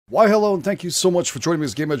Why, hello, and thank you so much for joining me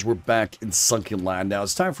as GameEdged. We're back in Sunkenland. Now,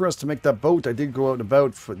 it's time for us to make that boat. I did go out and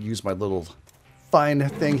about, use my little fine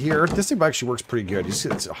thing here. This thing actually works pretty good. You see,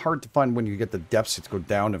 it's hard to find when you get the depths to go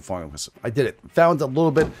down and find. I did it. Found a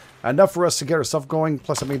little bit. Enough for us to get our stuff going.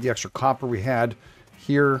 Plus, I made the extra copper we had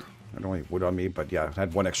here. I don't have wood on me, but yeah, I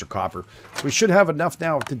had one extra copper. So we should have enough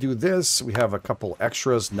now to do this. We have a couple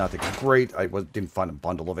extras. Nothing great. I didn't find a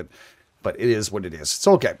bundle of it. But it is what it is. It's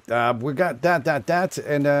okay. We got that,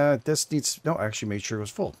 and this needs... No, I actually made sure it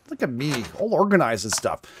was full. Look at me, all organized and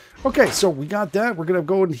stuff. Okay, so we got that. We're going to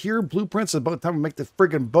go in here. Blueprints. It's about time we make the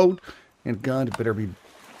friggin' boat. And God, better be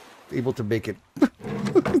able to make it.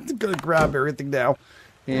 I'm going to grab everything now.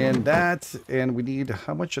 And that, and we need...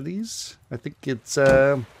 How much of these? I think it's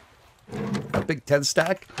a big 10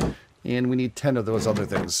 stack. And we need 10 of those other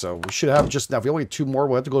things. So we should have just enough. We only need 2 more.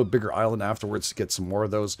 We'll have to go to a bigger island afterwards to get some more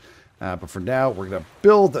of those. But for now, we're going to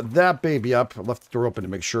build that baby up. I left the door open to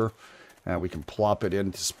make sure we can plop it in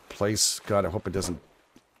this place. God, I hope it doesn't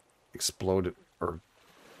explode.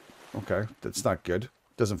 Okay, that's not good.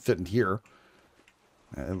 It doesn't fit in here.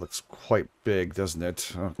 It looks quite big, doesn't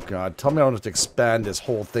it? Oh, God. Tell me I don't have to expand this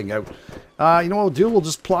whole thing out. You know what we'll do? We'll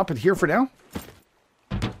just plop it here for now.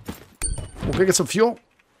 We'll go get some fuel.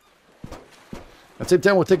 At the same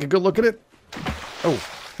time, we'll take a good look at it. Oh,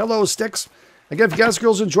 hello, sticks. Again, if you guys,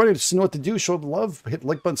 girls, enjoyed it, just know what to do. Show the love. Hit the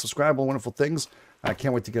like button, subscribe, all wonderful things. I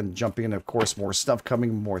can't wait to get jump in. Of course, more stuff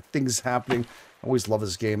coming, more things happening. I always love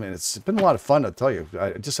this game, and it's been a lot of fun, I'll tell you.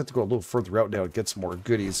 I just have to go a little further out now and get some more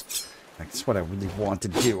goodies. That's what I really want to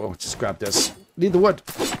do. Oh, just grab this. Need the wood.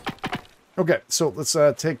 Okay, so let's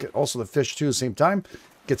take also the fish, too, at the same time.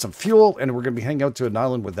 Get some fuel, and we're going to be hanging out to an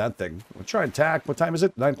island with that thing. We'll try and tack. What time is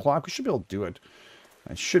it? 9 o'clock? We should be able to do it.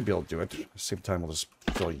 I should be able to do it. At the same time, we'll just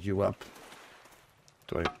fill you up.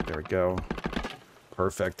 There we go.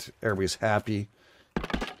 Perfect. Everybody's happy.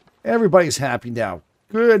 Everybody's happy now.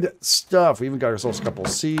 Good stuff. We even got ourselves a couple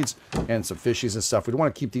of seeds and some fishies and stuff. We don't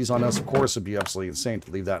want to keep these on us. Of course, it'd be absolutely insane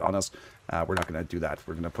to leave that on us. We're not going to do that.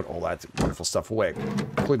 We're going to put all that wonderful stuff away,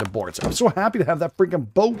 including the boards. I'm so happy to have that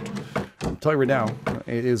freaking boat. I'll tell you right now,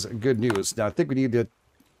 it is good news. Now, I think we need to...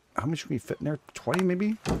 How much can we fit in there? 20,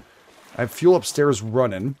 maybe? I have fuel upstairs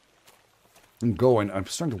running. And going. I'm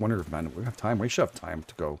starting to wonder if, man, we have time. We should have time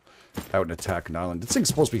to go out and attack an island. This thing's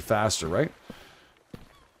supposed to be faster, right?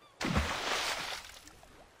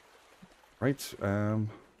 Right. So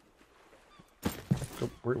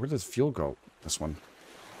where does fuel go? This one.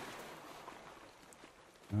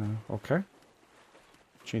 Okay.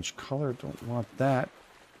 Change color. Don't want that.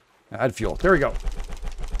 Add fuel. There we go.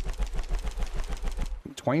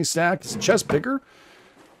 20 stack. Is the chest bigger?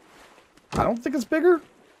 I don't think it's bigger.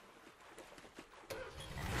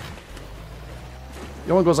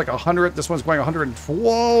 The one goes like 100. This one's going 100.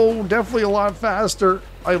 Whoa, definitely a lot faster.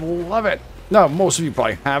 I love it. Now, most of you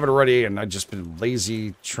probably have it already, and I've just been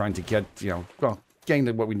lazy trying to get, you know, well, getting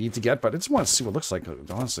to what we need to get, but I just want to see what it looks like,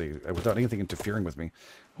 honestly, without anything interfering with me.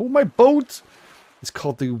 Oh, my boat! It's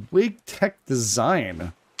called the Wake Tech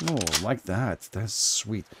Design. Oh, I like that. That's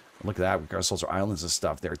sweet. Look at that. We got ourselves our islands and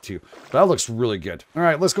stuff there, too. That looks really good. All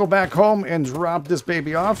right, let's go back home and drop this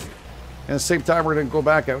baby off. And at the same time, we're going to go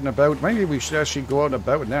back out and about. Maybe we should actually go out and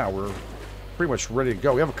about now. We're pretty much ready to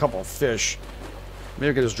go. We have a couple of fish.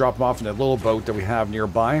 Maybe we can just drop them off in that little boat that we have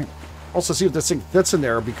nearby. Also, see if this thing fits in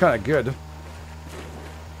there. It'd be kind of good.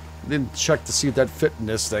 Didn't check to see if that fit in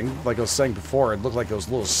this thing. Like I was saying before, it looked like it was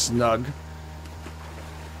a little snug.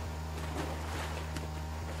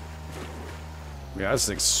 Yeah, this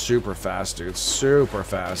thing's super fast, dude. Super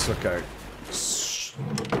fast. Okay.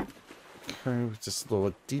 Okay, just a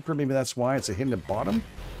little deeper. Maybe that's why it's a hidden at the bottom.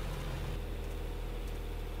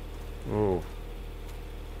 Oh.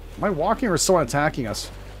 Am I walking or is someone attacking us?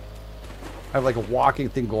 I have like a walking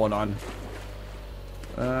thing going on.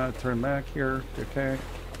 Turn back here. Okay.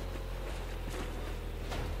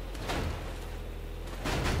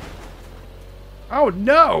 Oh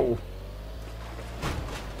no!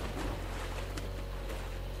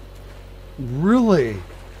 Really?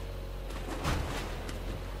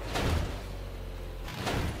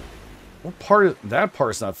 What part of that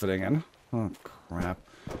part's not fitting in? Oh, crap.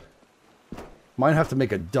 Might have to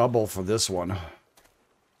make a double for this one.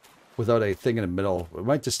 Without a thing in the middle. We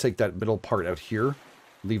might just take that middle part out here.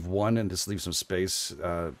 Leave one and just leave some space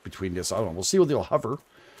between this. I don't know. We'll see what they'll hover.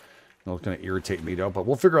 It'll kind of irritate me, though. But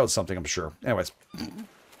we'll figure out something, I'm sure. Anyways.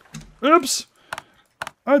 Oops!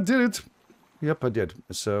 I did it. Yep, I did.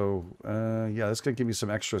 So, yeah, that's going to give me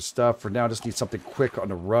some extra stuff. For now, I just need something quick on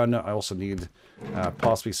the run. I also need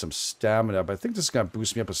possibly some stamina. But I think this is going to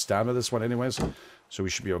boost me up with stamina, this one anyways. So we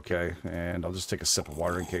should be okay. And I'll just take a sip of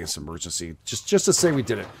water in case emergency. Just to say we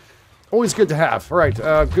did it. Always good to have. All right,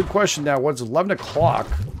 good question now. What's 11 o'clock?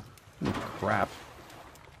 Oh, crap.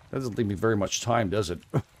 That doesn't leave me very much time, does it?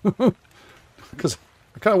 Because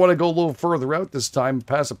I kind of want to go a little further out this time,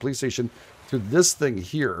 past the police station, to this thing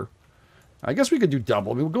here. I guess we could do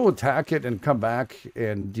double. I mean, we'll go attack it and come back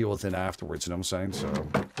and deal with it afterwards, you know what I'm saying? So,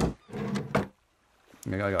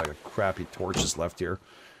 I got like a crappy torch just left here.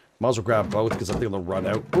 Might as well grab both because I think they'll run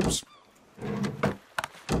out. Oops.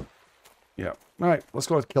 Yeah. All right, let's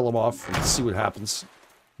go ahead and kill them off and see what happens.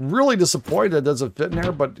 Really disappointed it doesn't fit in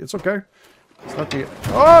there, but it's okay. It's not the...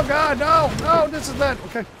 Oh, God, no! No, this is that.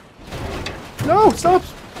 Okay. No, stop!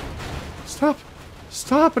 Stop!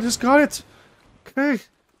 Stop, I just got it. Okay.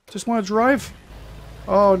 Just want to drive.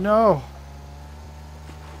 Oh, no.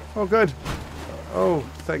 Oh, good. Oh,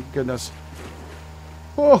 thank goodness.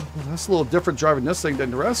 Oh, that's a little different driving this thing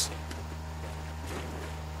than the rest.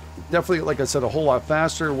 Definitely, like I said, a whole lot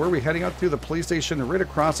faster. Where are we heading out to? The police station. Right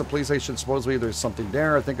across the police station, supposedly there's something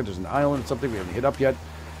there. I think there's an island, something we haven't hit up yet.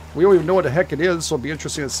 We don't even know what the heck it is, so it'll be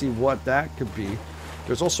interesting to see what that could be.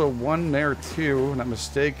 There's also one there, too, not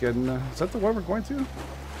mistaken. Is that the one we're going to?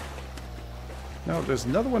 No, there's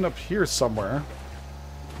another one up here somewhere.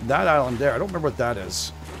 That island there. I don't remember what that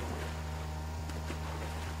is.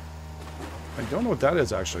 I don't know what that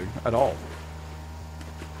is, actually, at all.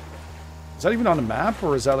 Is that even on the map,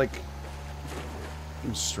 or is that, like...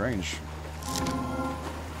 It's strange.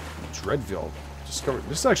 Dreadville. Discovered.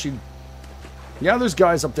 This is actually... Yeah, there's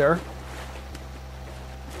guys up there.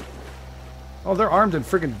 Oh, they're armed and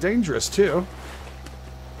friggin' dangerous, too.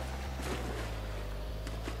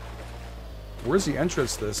 Where's the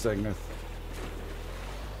entrance to this thing?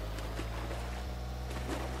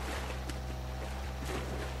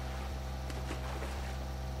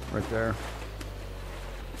 Right there.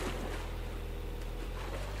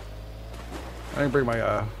 I didn't bring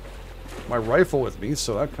my my rifle with me,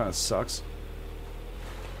 so that kind of sucks.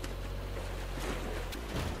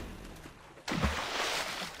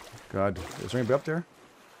 God, is there anybody up there?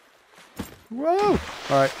 Whoa!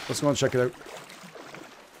 Alright, let's go and check it out.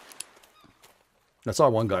 I saw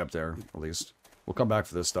one guy up there, at least. We'll come back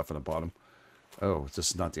for this stuff in the bottom. Oh,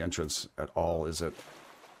 this is not the entrance at all, is it?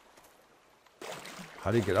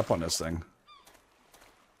 How do you get up on this thing?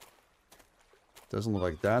 Doesn't look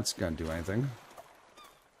like that's gonna do anything.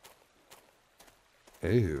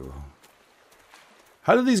 Ew.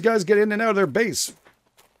 How did these guys get in and out of their base?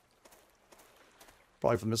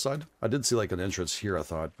 Probably from this side. I did see like an entrance here, I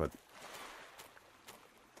thought, but...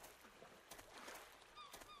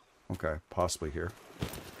 Okay, possibly here.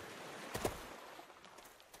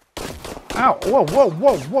 Ow! Whoa, whoa,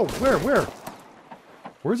 whoa, whoa! Where?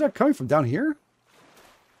 Where's that coming from? Down here?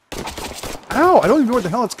 Ow! I don't even know where the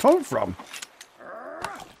hell it's coming from.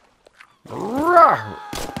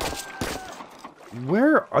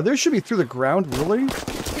 Where? Are there should be through the ground, really?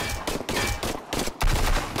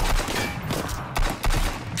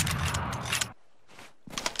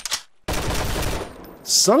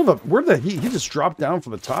 Son of a... Where did he just dropped down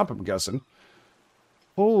from the top, I'm guessing.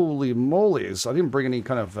 Holy moly's. I didn't bring any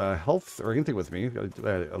kind of health or anything with me.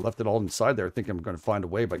 I left it all inside there thinking I'm going to find a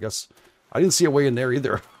way, but I guess I didn't see a way in there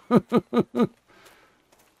either.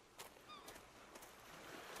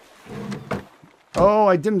 Oh,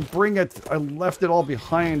 I didn't bring it. I left it all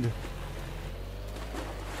behind.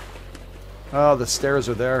 Oh, the stairs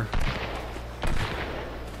are there.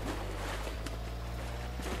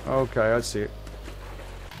 Okay, I see it.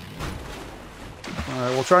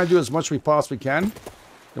 Alright, we'll try and do as much as we possibly can.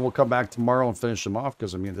 Then we'll come back tomorrow and finish them off,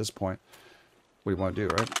 because, I mean, at this point, what do you want to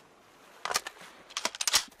do, right?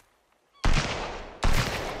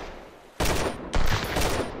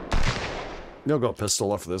 You'll go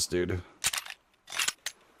pistol off this dude.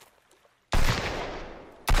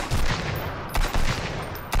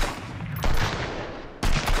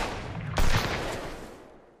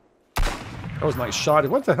 That was a nice shot.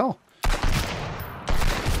 What the hell?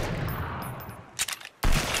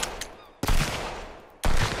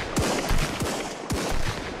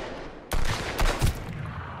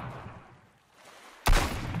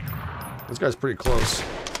 This guy's pretty close.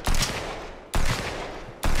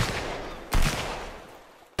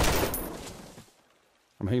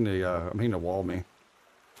 I'm hitting the wall, me. I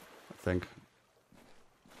think.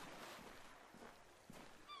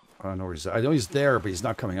 I don't know where he's at. I know he's there, but he's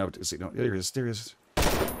not coming out. Is he? No, there he is. There he is.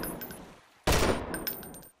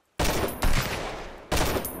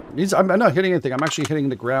 I'm not hitting anything. I'm actually hitting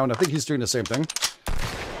the ground. I think he's doing the same thing.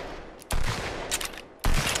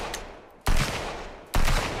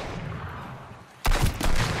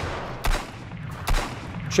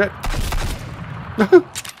 Shit.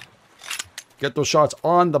 Get those shots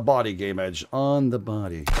on the body, GameEdged. On the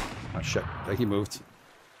body. Oh, shit. He moved.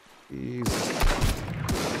 He's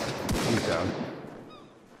down.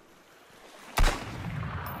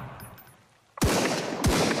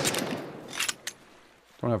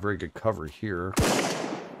 Don't have very good cover here.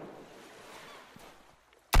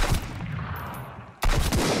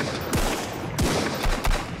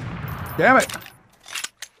 Damn it!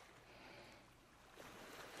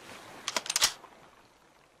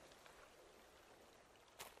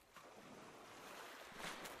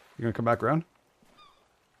 You gonna come back around?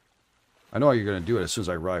 I know you're gonna do it as soon as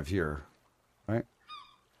I arrive here, right?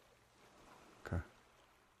 Okay.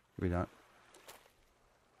 Maybe not.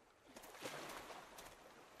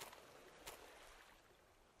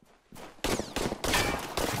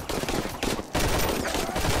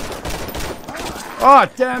 Oh,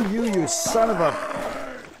 damn you, you son of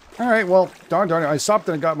a... Alright, well, darn it. I stopped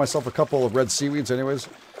and got myself a couple of red seaweeds anyways.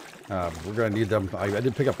 We're going to need them. I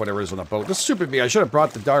did pick up whatever is on the boat. This is stupid me. I should have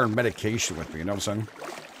brought the darn medication with me, you know what I'm saying?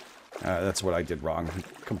 That's what I did wrong. I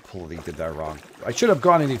completely did that wrong. I should have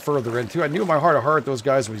gone any further into. I knew in my heart of heart those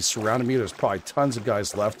guys would be surrounding me. There's probably tons of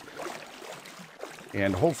guys left.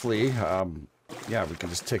 And hopefully, yeah, we can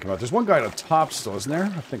just take them out. There's one guy at the top still, isn't there?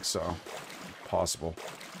 I think so. Possible.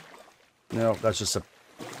 No, that's just a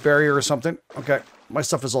barrier or something. Okay, my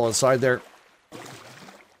stuff is all inside there.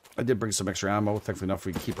 I did bring some extra ammo. Thankfully enough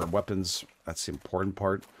we can keep our weapons. That's the important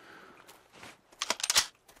part.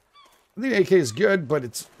 I think AK is good, but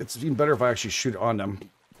it's even better if I actually shoot on them.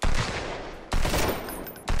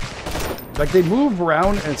 Like, they move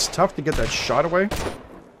around, and it's tough to get that shot away.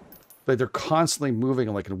 Like, they're constantly moving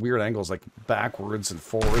like in weird angles, like backwards and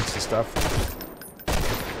forwards and stuff.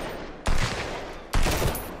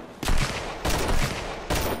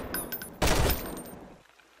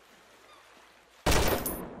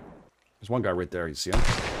 There's one guy right there. You see him?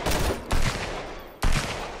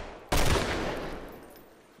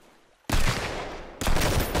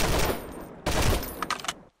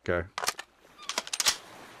 Okay.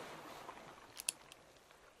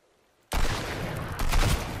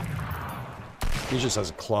 He just has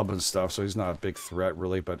a club and stuff, so he's not a big threat,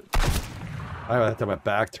 really, but I have to have my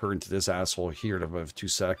back turned to this asshole here in about 2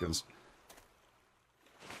 seconds.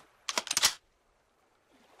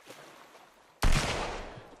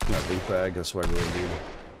 That loot bag, that's what I really need.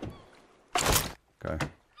 Okay.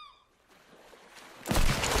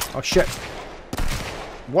 Oh, shit.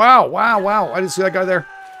 Wow, wow, wow. I didn't see that guy there.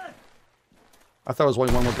 I thought there was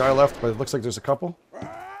only one more guy left, but it looks like there's a couple.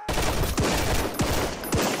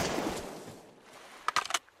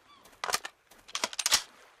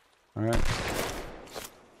 Alright.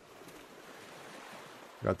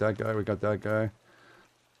 Got that guy, we got that guy.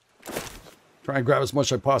 Try and grab as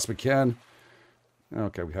much as I possibly can.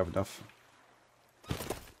 Okay, we have enough.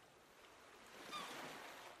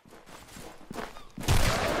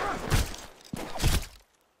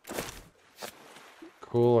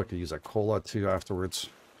 Cool, I could use that cola too afterwards.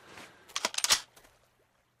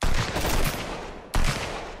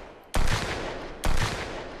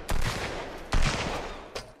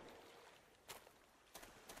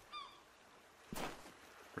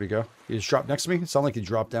 Where'd he go? He just dropped next to me? It sounded like he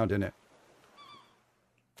dropped down, didn't it?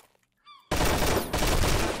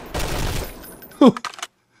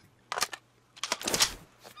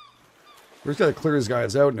 We're just gotta clear these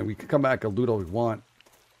guys out and then we can come back and loot all we want.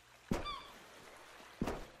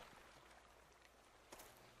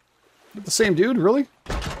 But the same dude, really?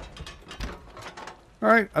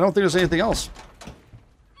 Alright, I don't think there's anything else.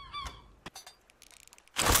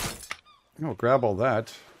 I'll grab all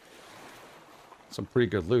that. Some pretty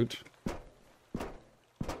good loot.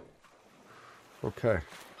 Okay.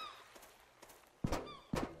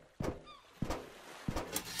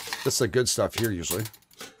 This is the good stuff here, usually.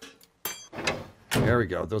 There we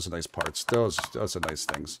go. Those are nice parts. Those are nice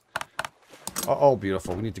things. Oh,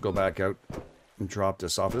 beautiful. We need to go back out and drop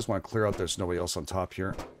this off. I just want to clear out there's nobody else on top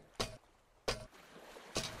here.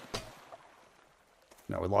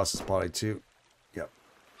 No, we lost this body too. Yep.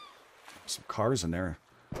 Some cars in there.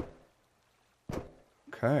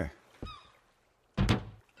 Okay.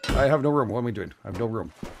 I have no room. What am I doing? I have no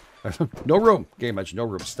room. No room. GameEdged, no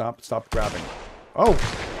room. Stop grabbing. Oh!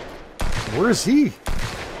 Where is he?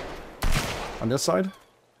 On this side?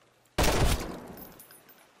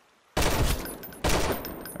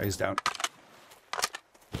 Oh, he's down.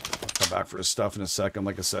 I'll come back for his stuff in a second.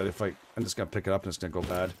 Like I said, I'm just gonna pick it up and it's gonna go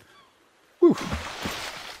bad. Whew.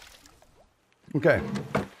 Okay.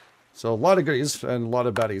 So a lot of goodies and a lot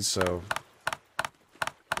of baddies, so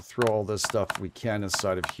throw all this stuff we can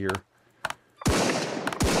inside of here.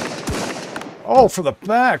 Oh, for the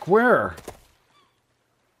back, where?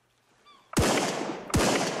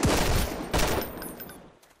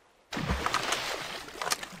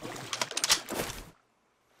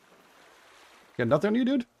 Got nothing on you,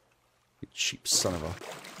 dude? You cheap son of a...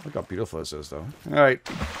 Look how beautiful this is, though. Alright.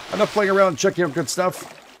 Enough playing around and checking out good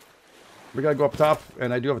stuff. We gotta go up top,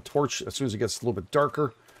 and I do have a torch as soon as it gets a little bit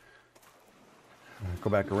darker. Go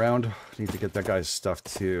back around. Need to get that guy's stuff,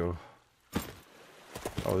 too.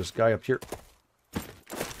 Oh, there's a guy up here.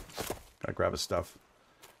 Gotta grab his stuff.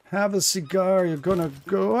 Have a cigar. You're gonna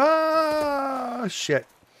go... Ah! Shit.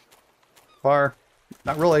 Far.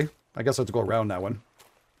 Not really. I guess I have to go around that one.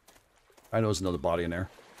 I know there's another body in there.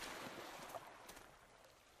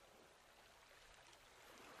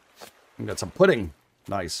 We got some pudding.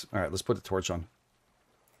 Nice. All right, let's put the torch on.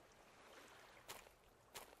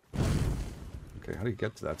 Okay, how do you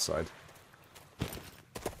get to that side?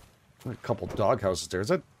 A couple dog houses there. Is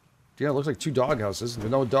that... Yeah, it looks like 2 dog houses. There are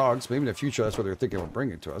no dogs. Maybe in the future that's what they're thinking of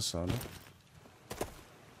bringing to us. So.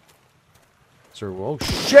 So, oh,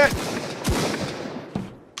 shit!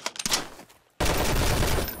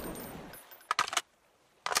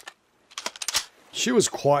 She was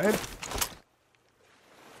quiet.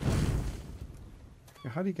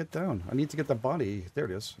 How do you get down? I need to get the body. There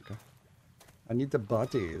it is. Okay. I need the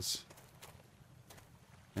bodies.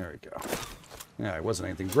 There we go. Yeah, it wasn't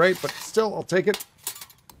anything great, but still, I'll take it.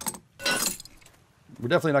 We're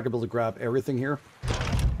definitely not going to be able to grab everything here.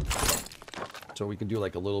 So we can do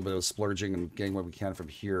like a little bit of splurging and getting what we can from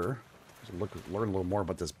here. So learn a little more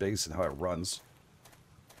about this base and how it runs.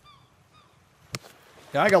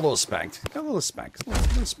 Yeah, I got a little spanked. Got a little spanked. A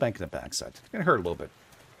little spank in the backside. It hurt a little bit.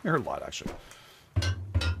 It hurt a lot, actually.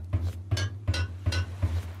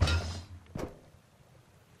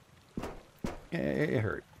 It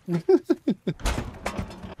hurt.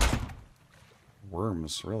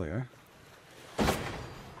 Worms, really, eh? I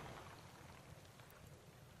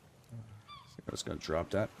think I'm just going to drop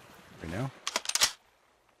that right now.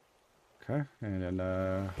 Okay, and then,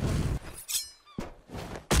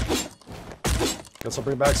 guess I'll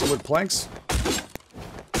bring back some wood planks.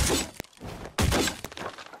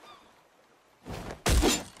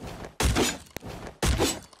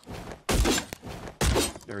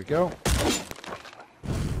 There we go.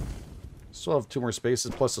 Still have 2 more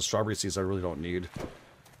spaces, plus the strawberry seeds I really don't need.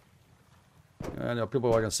 I know people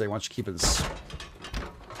are going to say, why don't you keep it...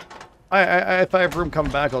 if I have room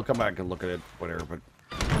coming back, I'll come back and look at it, whatever, but...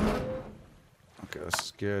 Okay, this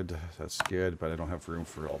is good. That's good, but I don't have room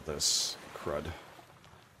for all this crud.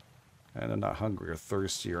 And I'm not hungry or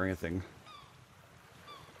thirsty or anything.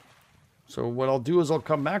 So what I'll do is I'll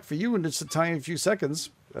come back for you in just a tiny few seconds.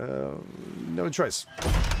 No choice.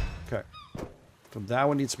 Okay. So that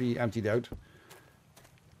one needs to be emptied out.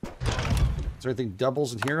 Is there anything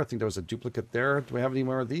doubles in here? I think there was a duplicate there. Do we have any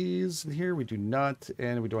more of these in here? We do not,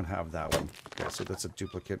 and we don't have that one. Okay, so that's a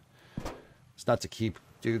duplicate. It's not to keep,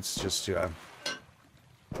 dudes, just to...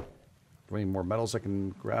 do any more metals I can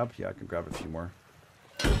grab? Yeah, I can grab a few more.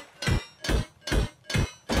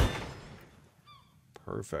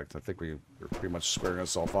 Perfect. I think we're pretty much squaring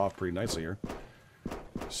ourselves off pretty nicely here.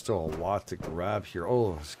 Still a lot to grab here.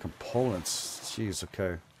 Oh, components. Jeez,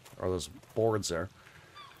 okay. Are those boards there?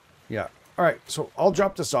 Yeah. All right, so I'll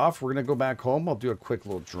drop this off. We're going to go back home. I'll do a quick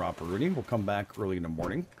little drop routine. We'll come back early in the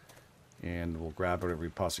morning, and we'll grab whatever we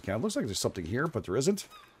possibly can. It looks like there's something here, but there isn't.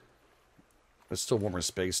 There's still warmer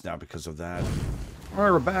space now because of that. All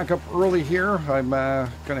right, we're back up early here. I'm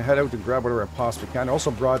going to head out and grab whatever I possibly can. I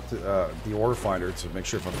also brought the ore finder to make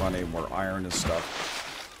sure if I find any more iron and stuff.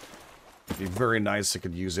 It'd be very nice. I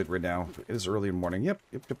could use it right now. It is early in the morning. Yep.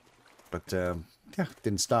 But, yeah,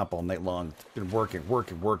 didn't stop all night long. Been working. It's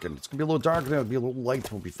going to be a little dark now. It'll be a little light.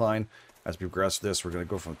 We'll be fine. As we progress this, we're going to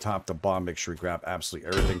go from top to bottom. Make sure we grab absolutely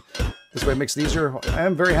everything. This way it makes it easier. I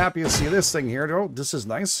am very happy to see this thing here. Oh, this is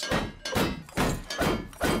nice.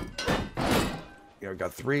 Yeah, we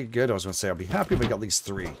got 3. Good. I was going to say I'll be happy if I got at least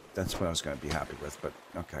 3. That's what I was going to be happy with. But,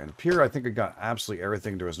 okay. And up here, I think I got absolutely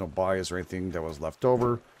everything. There was no bias or anything that was left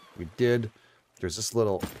over. We did. There's this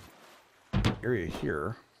little area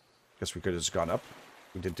here. Guess we could have just gone up.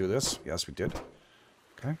 We did do this. Yes, we did.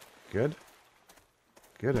 Okay, good.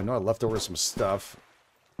 Good. I know I left over some stuff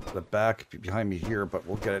at the back behind me here, but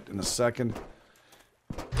we'll get it in a second.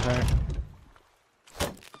 Okay.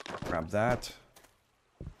 Grab that.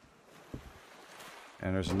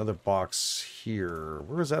 And there's another box here.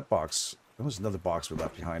 Where is that box? There was another box we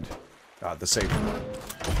left behind. The safe.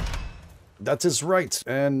 That is right.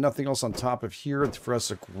 And nothing else on top of here for us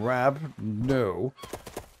to grab. No.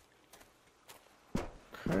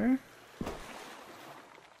 Okay.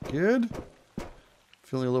 Good.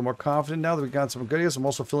 Feeling a little more confident now that we got some goodies. I'm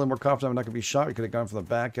also feeling more confident I'm not going to be shot. We could have gone from the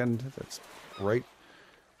back end. That's great.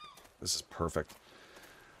 This is perfect.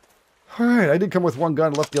 All right, I did come with one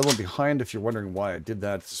gun, left the other one behind. If you're wondering why I did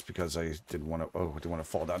that, it's because I didn't want to. Oh, I didn't want to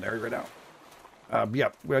fall down there right now. Yeah,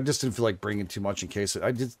 I just didn't feel like bringing too much in case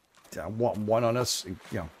I did want one on us. You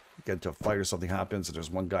know, get into a fight or something happens, and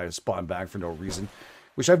there's one guy who spawned back for no reason,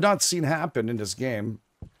 which I've not seen happen in this game.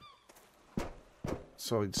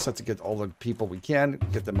 So we just have to get all the people we can,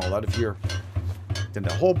 get them all out of here. Then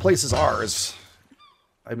the whole place is ours.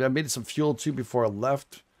 I made some fuel too before I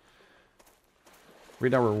left.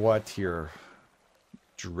 Right now we're what here?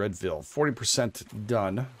 Dreadville. 40%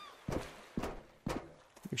 done.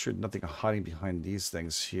 Make sure nothing hiding behind these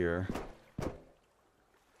things here.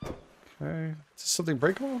 Okay. Is this something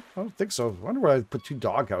breakable? I don't think so. I wonder why I put 2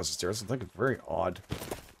 doghouses there. It's like a very odd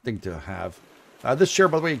thing to have. This chair,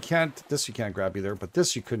 by the way, you can't. This you can't grab either, but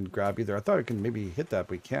this you couldn't grab either. I thought I could maybe hit that,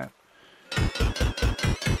 but we can't.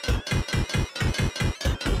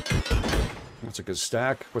 That's a good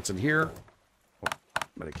stack. What's in here? Oh,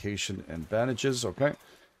 medication and bandages. Okay.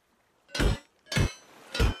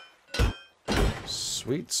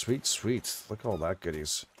 Sweet, sweet, sweet. Look at all that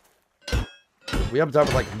goodies. We have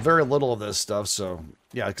done like very little of this stuff, so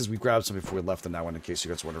yeah, because we grabbed some before we left in that one. In case you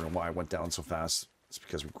guys are wondering why I went down so fast, it's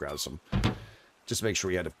because we grabbed some. Just to make sure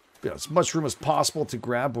we had as much room as possible to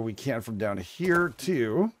grab what we can from down here,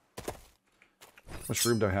 too. How much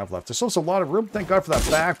room do I have left? There's also a lot of room. Thank God for that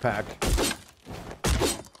backpack.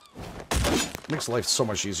 Makes life so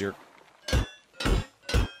much easier.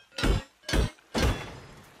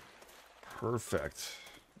 Perfect.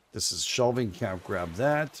 This is shelving. Can't grab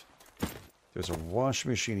that. There's a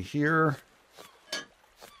washing machine here.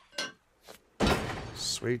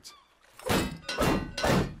 Sweet.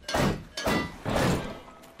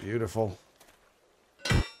 Beautiful.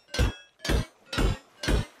 I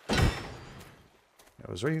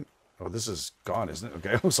was reading. Oh, this is gone, isn't it?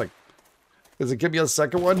 Okay, I was like, does it give me a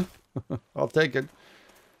second one? I'll take it.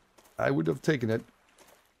 I would have taken it.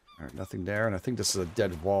 All right, nothing there. And I think this is a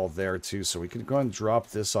dead wall there, too. So we can go and drop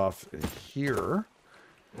this off here.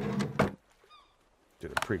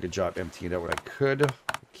 Did a pretty good job emptying out what I could.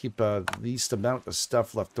 Keep the least amount of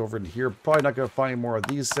stuff left over in here. Probably not going to find any more of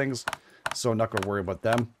these things. So I'm not going to worry about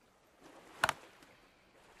them.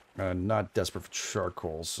 Not desperate for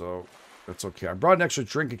charcoal, so that's okay. I brought an extra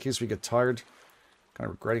drink in case we get tired. Kind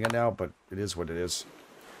of regretting it now, but it is what it is.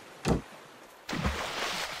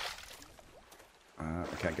 I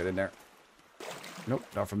can't get in there. Nope,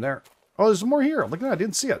 not from there. Oh, there's more here. Look at that. I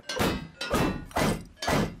didn't see it.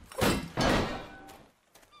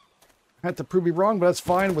 Had to prove me wrong, but that's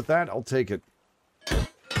fine. With that, I'll take it.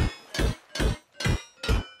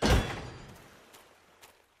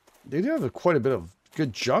 They do have quite a bit of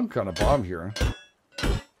good junk on the bottom here.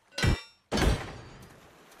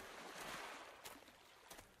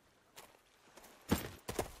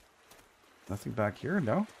 Nothing back here?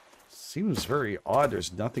 No? Seems very odd.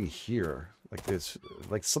 There's nothing here. Like this,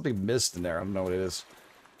 like something missed in there. I don't know what it is.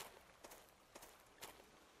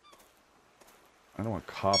 I don't want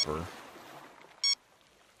copper.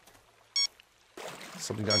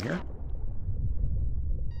 Something down here?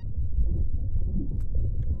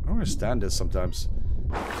 I don't understand this sometimes.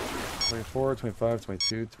 24, 25,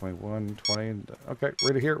 22, 21, 20. Okay,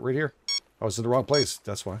 right here, right here. I was in the wrong place.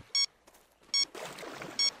 That's why.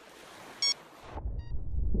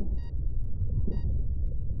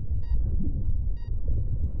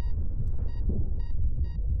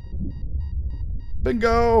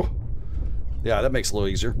 Bingo! Yeah, that makes it a little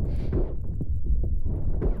easier.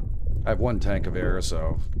 I have 1 tank of air,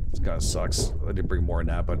 so it kind of sucks. I didn't bring more than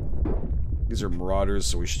that, but these are marauders,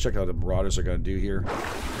 so we should check out what the marauders are going to do here.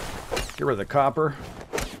 Get rid of the copper.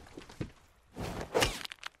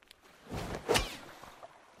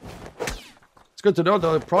 It's good to know,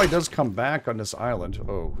 though, it probably does come back on this island.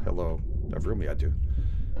 Oh, hello. That room we had to.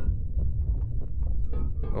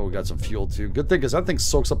 Oh, we got some fuel, too. Good thing is that thing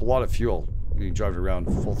soaks up a lot of fuel. You drive it around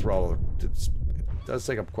full throttle. It does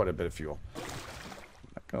take up quite a bit of fuel.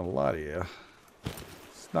 Not gonna lie to you.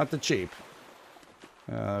 It's not the cheap.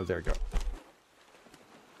 There we go.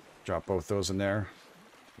 Drop both those in there.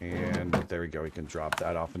 And there we go. We can drop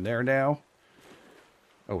that off in there now.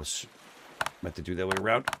 Oh, meant to do that way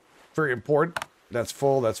around. Very important. That's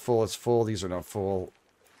full. That's full. It's full. These are not full.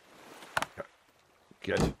 Okay.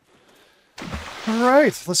 Good. All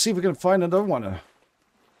right. Let's see if we can find another one.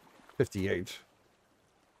 58.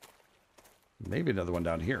 Maybe another one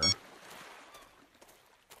down here.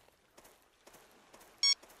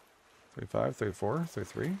 35, 34,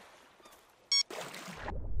 33.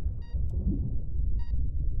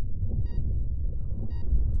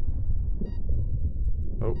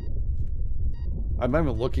 Oh. I'm not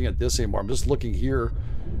even looking at this anymore. I'm just looking here.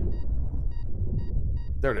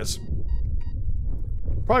 There it is.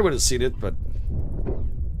 Probably would have seen it, but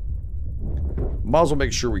might as well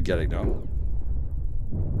make sure we get it now.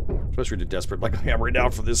 Especially when you're desperate like I am right now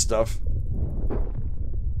for this stuff.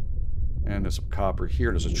 And there's some copper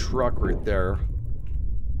here. There's a truck right there.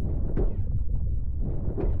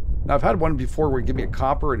 Now, I've had one before where it give me a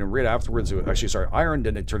copper and then right afterwards, it, actually, sorry, iron,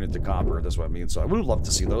 then it turned into copper. That's what I mean. So I would have loved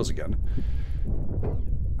to see those again.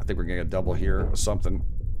 I think we're getting a double here or something.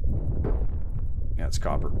 Yeah, it's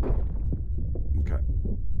copper. Okay.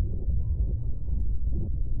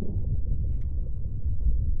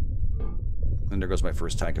 And there goes my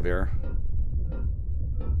first tank of air.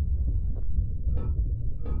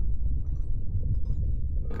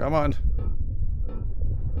 Come on.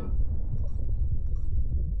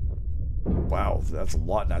 Wow, that's a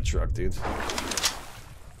lot in that truck, dude.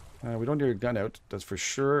 We don't need a gun out, that's for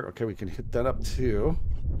sure. Okay, we can hit that up too.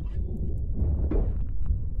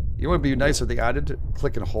 You know what would be nice if they added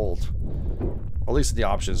click and hold. Or at least in the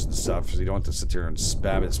options and stuff, so you don't have to sit here and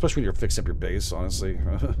spam it, especially when you're fixing up your base, honestly.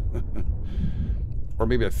 Or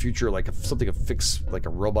maybe a future, like something to fix, like a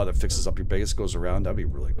robot that fixes up your base goes around. That'd be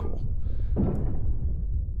really cool.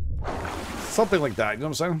 Something like that, you know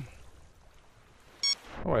what I'm saying?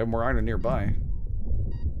 Oh, I have more iron nearby.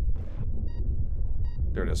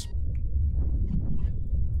 There it is.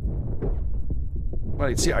 Well,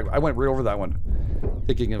 you see, I went right over that one,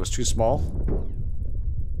 thinking it was too small.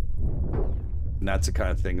 And that's the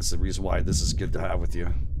kind of thing, it's the reason why this is good to have with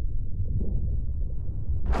you.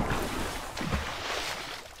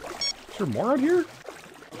 Is there more out here?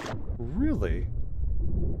 Really?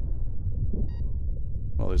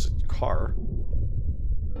 Well, there's a car.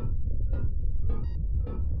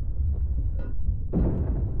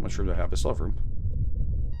 I'm not sure if I have this love room.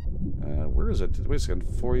 Where is it? Wait a second.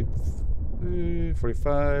 40,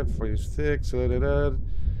 45, 46,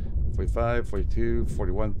 45, 42,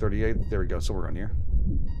 41, 38. There we go. Somewhere around here.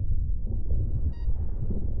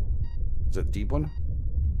 Is that a deep one?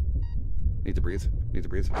 Need to breathe. Need to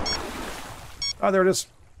breathe. Ah, there it is.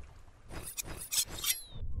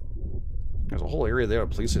 There's a whole area there at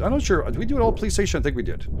police station. I'm not sure. Did we do it all at police station? I think we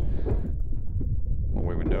did. Oh,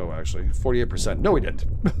 wait, no, actually. 48%. No, we didn't.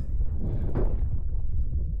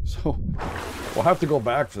 So, we'll have to go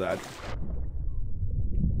back for that.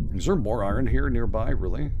 Is there more iron here nearby,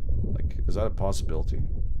 really? Like, is that a possibility?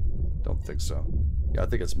 Don't think so. Yeah, I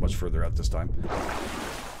think it's much further out this time.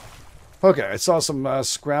 Okay, I saw some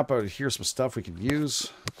scrap out here, some stuff we could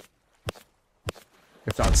use.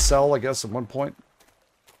 If not sell, I guess, at one point.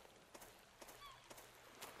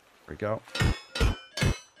 There we go.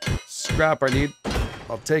 Scrap I need.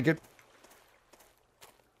 I'll take it.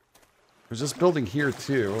 There's this building here,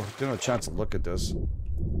 too. Didn't have a chance to look at this.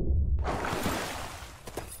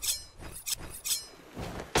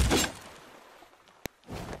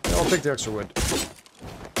 Yeah, I'll take the extra wood.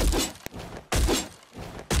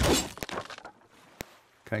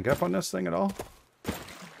 Can I get up on this thing at all?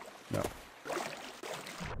 No.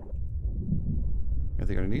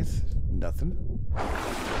 Anything underneath? Nothing.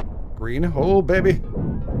 Green. Oh, baby.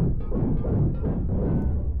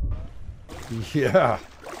 Yeah.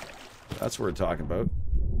 That's what we're talking about.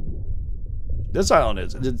 This island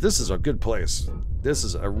is... This is a good place. This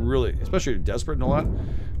is a really... Especially if you're desperate and a lot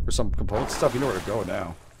for some component stuff, you know where to go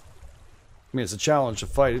now. I mean, it's a challenge to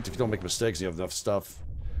fight it if you don't make mistakes and you have enough stuff.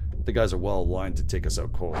 The guys are well aligned to take us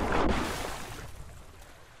out cold.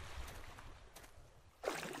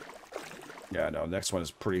 Yeah, no, next one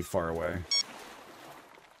is pretty far away.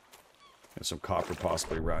 There's some copper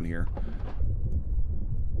possibly around here.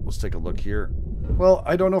 Let's take a look here. Well,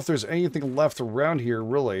 I don't know if there's anything left around here,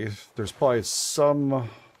 really. There's probably some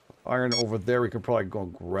iron over there we can probably go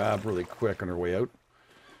and grab really quick on our way out.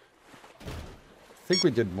 I think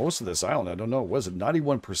we did most of this island. I don't know. Was it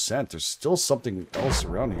 91%? There's still something else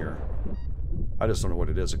around here. I just don't know what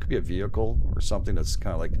it is. It could be a vehicle or something that's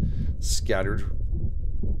kind of like scattered.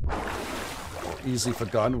 Or easily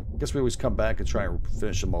forgotten. I guess we always come back and try and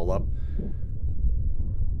finish them all up.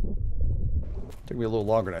 Took me a little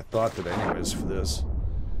longer than I thought today anyways for this.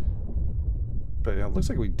 But it looks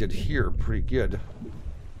like we did here pretty good.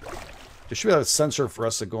 There should be a sensor for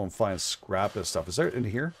us to go and find scrap and stuff. Is there in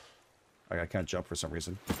here? I can't jump for some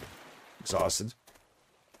reason. Exhausted.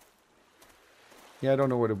 Yeah, I don't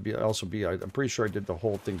know what it would be. Also be. I'm pretty sure I did the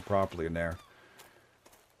whole thing properly in there.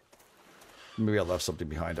 Maybe I left something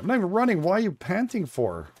behind. I'm not even running. Why are you panting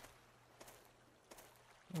for?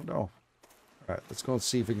 Oh no. Alright, let's go and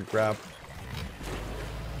see if we can grab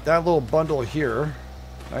that little bundle here.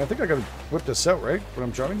 I think I gotta whip this out, right? When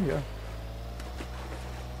I'm driving? Yeah.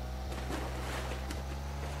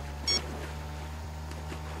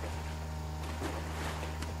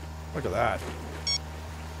 Look at that.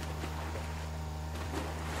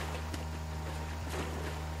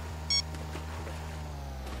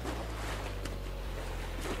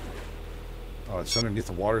 Oh, it's underneath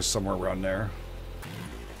the water somewhere around there.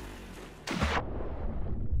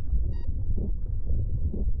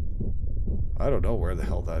 I don't know where the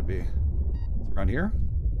hell that'd be. Around here?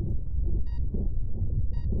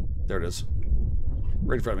 There it is.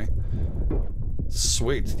 Right in front of me.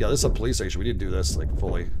 Sweet. Yeah, this is a police station. We didn't do this, like,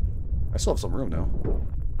 fully. I still have some room now.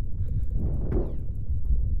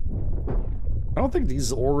 I don't think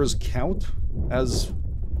these auras count as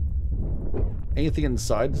anything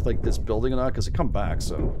inside, like, this building or not, because they come back,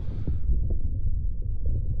 so...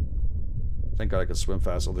 Thank God I can swim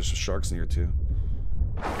fast. Oh, there's some sharks in here, too.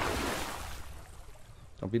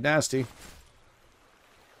 Don't be nasty.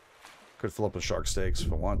 Could fill up with shark steaks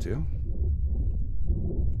if I want to. You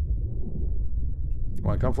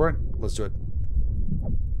want to come for it? Let's do it.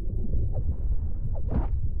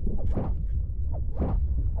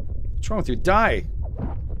 What's wrong with you? Die!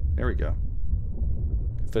 There we go.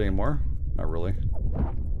 Fit any more? Not really.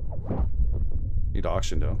 Need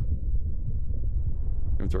auction, though.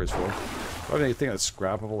 Inventory's full. Do I have anything that's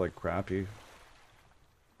scrappable, like crappy?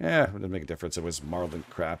 Yeah, it didn't make a difference. It was marlin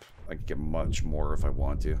crap. I could get much more if I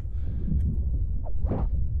want to.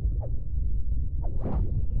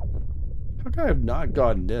 How come I have not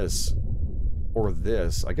gotten this? Or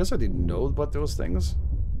this? I guess I didn't know about those things.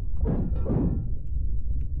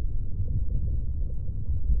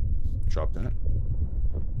 Drop that.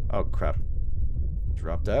 Oh, crap.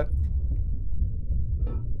 Drop that.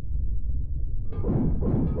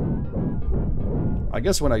 I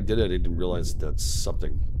guess when I did it, I didn't realize that's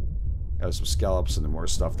something. There's some scallops and more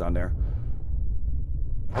stuff down there.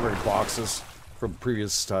 How many boxes from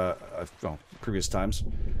previous previous times.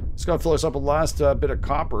 Just gotta fill us up a last bit of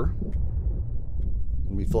copper.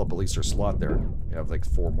 Let me fill up at least our slot there. We have like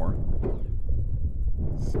 4 more.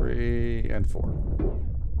 3 and 4.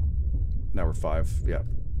 Now we're 5. Yeah.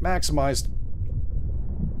 Maximized.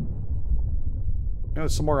 You know,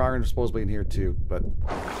 there's some more iron supposedly in here too, but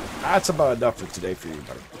that's about enough for today for you,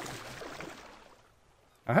 buddy.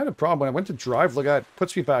 I had a problem when I went to drive. Look at it,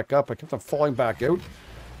 puts me back up. I kept on falling back out.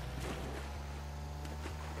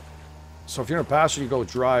 So if you're in a passenger, you go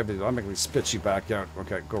drive, it automatically spits you back out.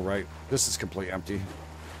 Okay, go right. This is completely empty.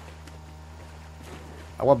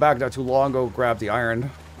 I went back not too long ago, grabbed the iron. There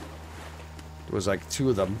was like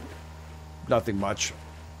 2 of them. Nothing much.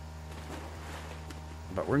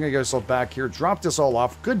 But we're going to get ourselves back here, drop this all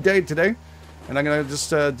off. Good day today. And I'm going to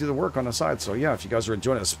just do the work on the side. So yeah, if you guys are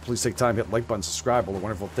enjoying this, please take time, hit the like button, subscribe, all the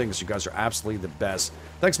wonderful things. You guys are absolutely the best.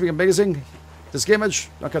 Thanks for being amazing. This is GameEdged.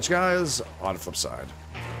 I'll catch you guys on the flip side.